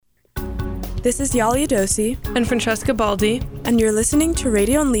This is Yali Adosi and Francesca Baldi, and you're listening to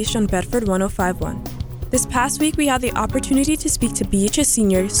Radio Unleashed on Bedford 105.1. This past week, we had the opportunity to speak to BHS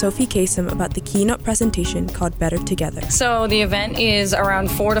senior Sophie Kasem about the keynote presentation called Better Together. So the event is around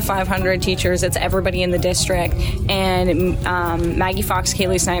 400 to 500 teachers. It's everybody in the district. And Maggie Fox,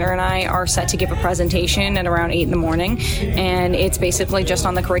 Kaylee Snyder, and I are set to give a presentation at around 8 in the morning. And it's basically just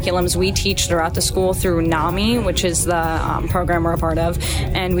on the curriculums we teach throughout the school through NAMI, which is the program we're a part of.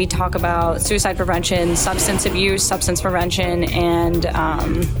 And we talk about suicide prevention, substance abuse, substance prevention, and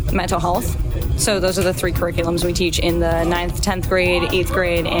mental health. So those are the three curriculums we teach in the 9th, 10th grade, 8th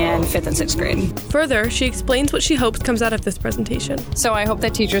grade, and 5th and 6th grade. Further, she explains what she hopes comes out of this presentation. So I hope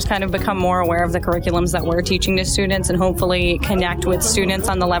that teachers kind of become more aware of the curriculums that we're teaching to students and hopefully connect with students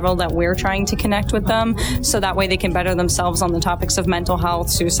on the level that we're trying to connect with them, so that way they can better themselves on the topics of mental health,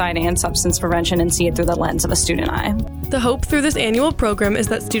 suicide, and substance prevention and see it through the lens of a student eye. The hope through this annual program is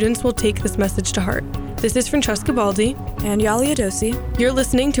that students will take this message to heart. This is Francesca Baldi and Yali Adosi. You're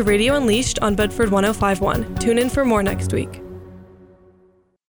listening to Radio Unleashed on Bedford 105.1. Tune in for more next week.